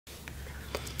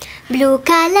blue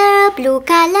color,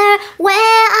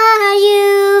 where are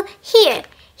you? Here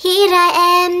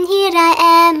I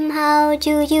am, how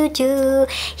do you do?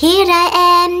 Here I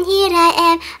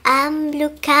am, I'm blue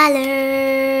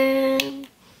color.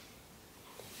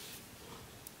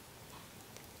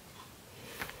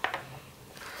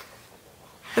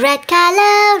 Red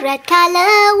color,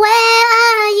 where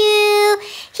are you?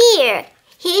 Here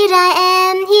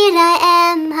I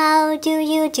am, how do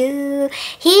you do?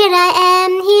 Here I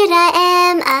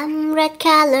am, I'm red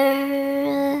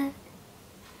color.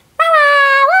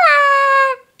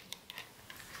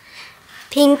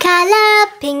 Pink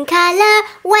color,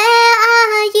 where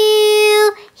are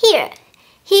you? Here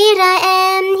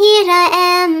I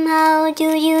am, how do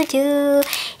you do?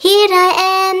 Here I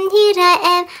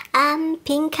am, I'm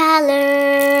pink color.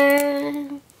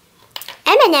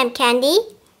 M&M candy.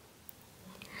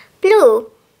 Blue,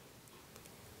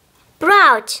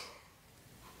 brown,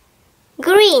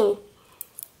 green,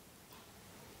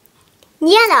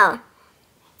 yellow,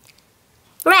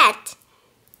 red,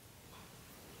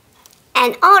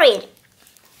 and orange.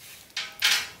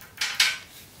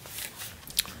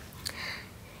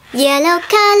 Yellow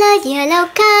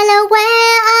color,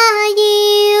 where are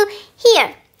you?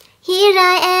 Here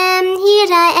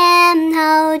I am,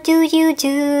 how do you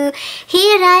do?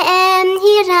 Here I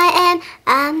am,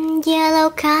 I'm yellow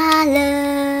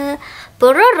color.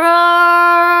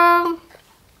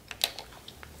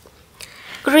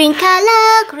 Green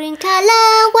color,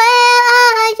 where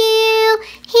are you?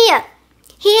 Here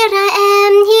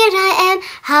I am,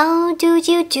 how do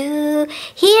you do?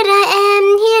 Here I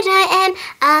am,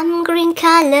 I'm green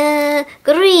color.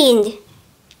 Green.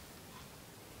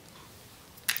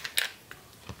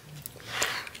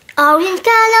 Orange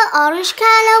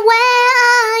color, where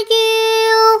are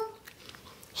you?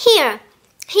 Here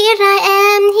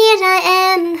I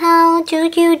am, how do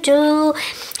you do?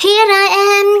 Here I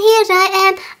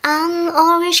am, I'm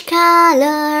orange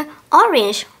color.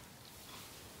 Orange.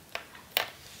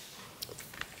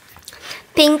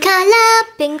 Pink color,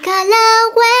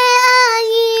 where are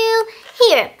you?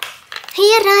 Here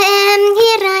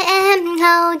I am,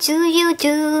 how do you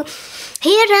do?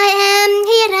 Here I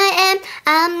am,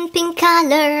 I'm pink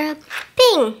color.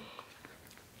 Pink.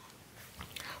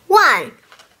 1.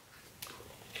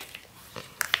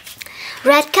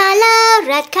 Red color,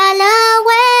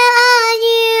 where are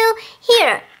you?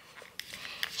 Here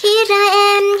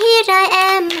I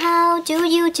am, how do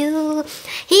you do?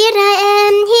 Here I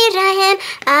am,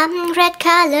 I'm red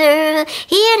color.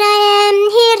 Here I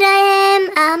am,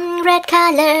 I'm red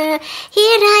color.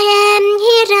 Here I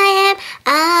am,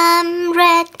 I'm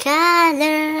red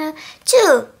color.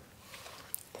 2.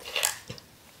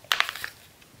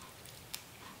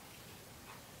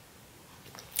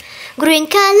 Green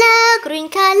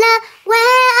color,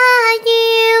 where are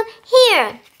you?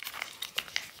 Here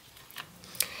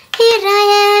I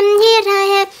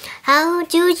am, how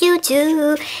do you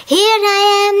do? Here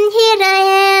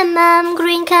I am, I'm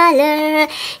green color.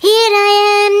 Here I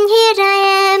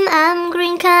am, I'm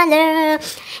green color.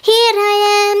 Here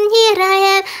I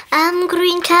am, I'm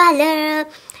green color.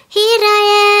 Here I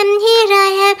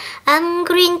am, I'm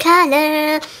green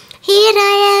color. Here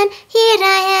I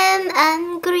am,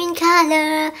 I'm green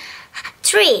color.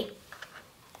 3.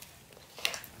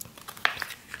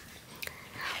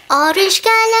 Orange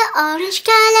color,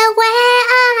 where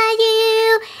are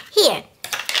you? Here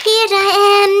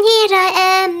I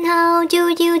am, how do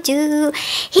you do?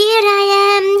 Here I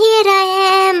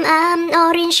am, I'm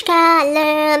orange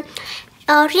color.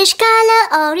 Orange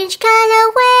color,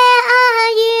 where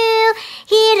are you?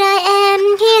 Here I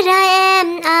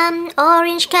am, I'm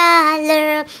orange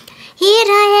color. Here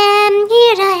I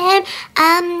am,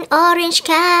 I'm orange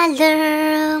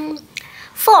color.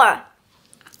 4.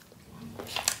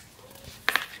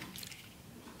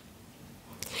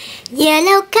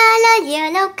 Yellow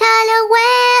color,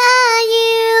 where are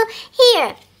you?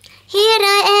 Here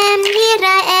I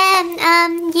am,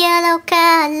 I'm yellow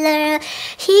color.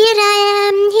 Here I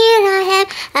am,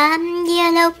 I'm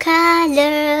yellow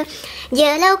color.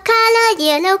 Yellow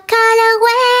color,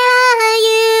 where are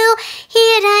you?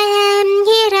 Here I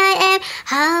am,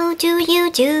 how do you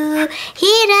do?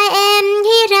 Here I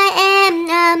am,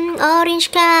 I'm orange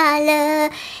color.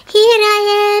 Here I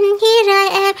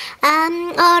am, I'm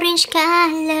orange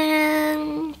color.